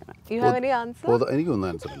feeling. You have any answer? എനിക്കൊന്നും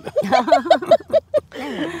answer ഇല്ല.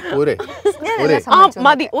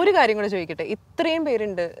 മതി. ഒരു കാര്യം കൂടെ ചോദിക്കട്ടെ, ഇത്രയും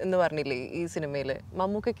പേരുണ്ട് എന്ന് പറഞ്ഞില്ലേ ഈ സിനിമയില്,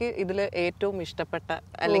 മമ്മൂക്കയ്ക്ക് ഇതില് ഏറ്റവും ഇഷ്ടപ്പെട്ട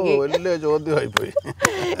അല്ലെങ്കിൽ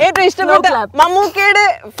ഏറ്റവും ഇഷ്ടപ്പെട്ട മമ്മൂക്കയുടെ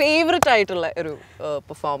ഫേവറേറ്റ് ആയിട്ടുള്ള ഒരു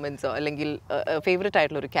പെർഫോമൻസോ അല്ലെങ്കിൽ ഫേവറേറ്റ്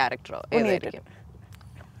ആയിട്ടുള്ള ഒരു ക്യാരക്ടറോ ഏതായിരിക്കും?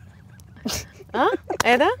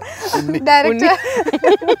 ഏതാ ഡയറക്ടർ?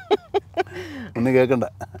 ഒന്ന് കേൾക്കണ്ട,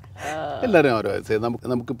 എല്ലാവരും ഓരോ.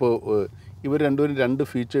 നമുക്കിപ്പോൾ ഇവർ രണ്ടുപേരും രണ്ട്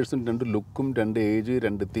ഫീച്ചേഴ്സും, രണ്ട് ലുക്കും, രണ്ട് ഏജ്,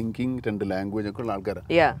 രണ്ട് തിങ്കിങ്, രണ്ട് ലാംഗ്വേജ് ഒക്കെ ഉള്ള ആൾക്കാരാണ്.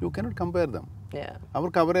 You cannot compare dum.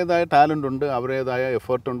 അവർക്ക് അവരുടേതായ ടാലൻ്റ് ഉണ്ട്, അവരുടേതായ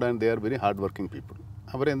എഫേർട്ട് ഉണ്ട്, and they are very hard working people.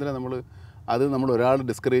 അവരെന്തിനാ നമ്മൾ ഒരാൾ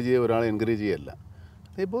ഡിസ്കറേജ് ചെയ്യുക, ഒരാളെ എൻകറേജ് ചെയ്യല്ല.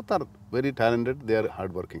 ദേ both are very talented, they are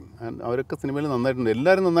hard working, and അവരൊക്കെ സിനിമയിൽ നന്നായിട്ടുണ്ട്.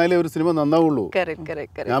 എല്ലാവരും നന്നായാലേ ഒരു സിനിമ നന്നാവുള്ളൂ.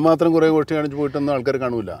 ഞാൻ മാത്രം കുറേ ഗോഷ്ടി കാണിച്ച് പോയിട്ടൊന്നും ആൾക്കാർ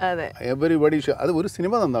കാണൂല. എവരിബഡി അത് ഒരു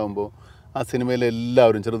സിനിമ നന്നാവുമ്പോൾ ആ സിനിമയിലെ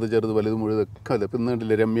എല്ലാവരും ചെറുത് വലുത് മുഴുതൊക്കെ അതെ. ഇപ്പം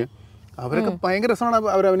കണ്ടില്ലേ രമ്യ, അവരൊക്കെ ഭയങ്കര രസമാണ്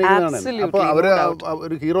അവർ അഭിനയിക്കുന്നതാണ്. അപ്പോൾ അവർ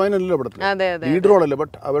ഒരു ഹീറോയിൻ അല്ലല്ലോ പടത്തിൽ, ലീഡ് റോളല്ലേ,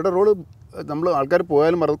 ബട്ട് അവരുടെ റോള് നമ്മൾ ആൾക്കാർ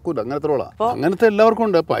പോയാലും മറക്കൂല, അങ്ങനത്തെ റോളാണ്. അങ്ങനത്തെ എല്ലാവർക്കും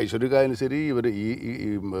ഉണ്ട്. അപ്പോൾ ഐശ്വര്യക്കായാലും ശരി, ഇവർ ഈ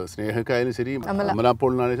സ്നേഹക്കായാലും ശരി,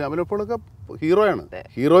 അമലാപ്പോളിനായാലും ശരി, അമലാപ്പോളൊക്കെ ഹീറോയാണ്,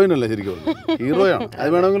 ഹീറോയിൻ അല്ല ശരിക്കും, ഹീറോയാണ്. അത്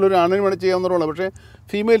വേണമെങ്കിൽ ഒരു ആണിന് വേണം ചെയ്യാവുന്ന റോളാണ്, പക്ഷേ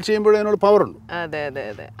ഫീമെയിൽ ചെയ്യുമ്പോഴേ അതിനോട് പവർ ഉണ്ട്. അതെ അതെ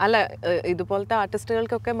അതെ. അല്ല, ഇതുപോലത്തെ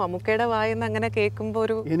ആർട്ടിസ്റ്റുകൾക്കൊക്കെ മമ്മൂക്കയുടെ വായെന്ന് അങ്ങനെ കേൾക്കുമ്പോൾ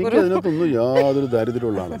ഒരു എനിക്ക് അതിനകത്തൊന്നും യാതൊരു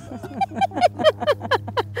ദാരിദ്ര്യമുള്ള ആളല്ല.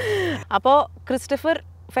 അപ്പോൾ ക്രിസ്റ്റഫർ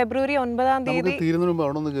ഫെബ്രുവരി 9 തീയതി തീരുന്നതിന് മുമ്പ്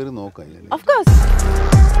അവിടെ ഒന്ന് കയറി നോക്കാം. Of course.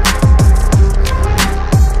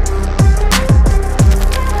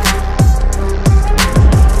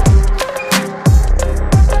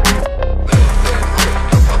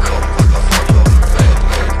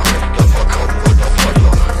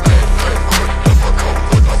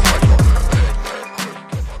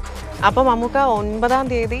 അപ്പോൾ മമ്മൂക്ക 9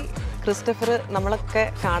 തീയതി ക്രിസ്റ്റഫർ നമ്മളൊക്കെ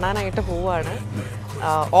കാണാനായിട്ട് പോവാണ്.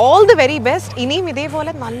 All the very best. ഇനിയും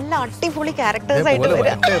ഇതേപോലെ നല്ല അടിപൊളി ക്യാരക്ടേഴ്സ് ആയിട്ട്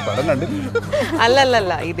വരാം.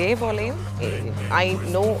 അല്ലല്ല, ഇതേപോലെയും I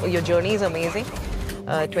know your journey is amazing.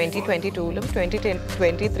 2022-ലും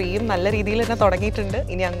 2023-യും നല്ല രീതിയിൽ തന്നെ തുടങ്ങിയിട്ടുണ്ട്.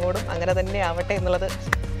 ഇനി അങ്ങോട്ടും അങ്ങനെ തന്നെ ആവട്ടെ എന്നുള്ളത്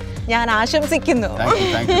ഞാൻ ആശംസിക്കുന്നു.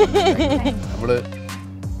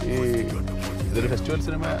 ഇതൊരു ഫെസ്റ്റിവൽ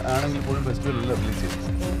സിനിമ ആണെങ്കിൽ പോലും ഫെസ്റ്റിവലല്ല റിലീസ്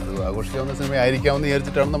ചെയ്യുന്നത്. അത് ആഘോഷിക്കാവുന്ന സിനിമ ആയിരിക്കാമെന്ന്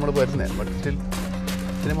വിചാരിച്ചിട്ടാണ് നമ്മൾ വരുന്നത്. ബട്ട് സ്റ്റിൽ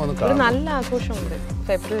സിനിമ ഒന്ന് ഒരു കാണാം. നല്ല ആഘോഷമുണ്ട്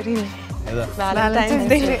ഫെബ്രുവരിയിൽ. ഏതാ?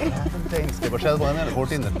 പക്ഷെ അത് പറഞ്ഞാൽ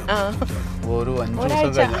 14 അപ്പോൾ ഒരു 5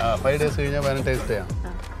 ദിവസം കഴിഞ്ഞ് 5 days കഴിഞ്ഞാൽ വാലന്റൈൻസ് ഡേ ആണ്.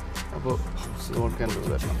 അപ്പോൾ ഓർക്കാൻ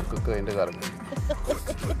നമുക്കൊക്കെ അതിൻ്റെ കാരണം.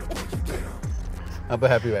 അപ്പോൾ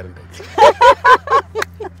ഹാപ്പി വാലന്റൈൻസ്.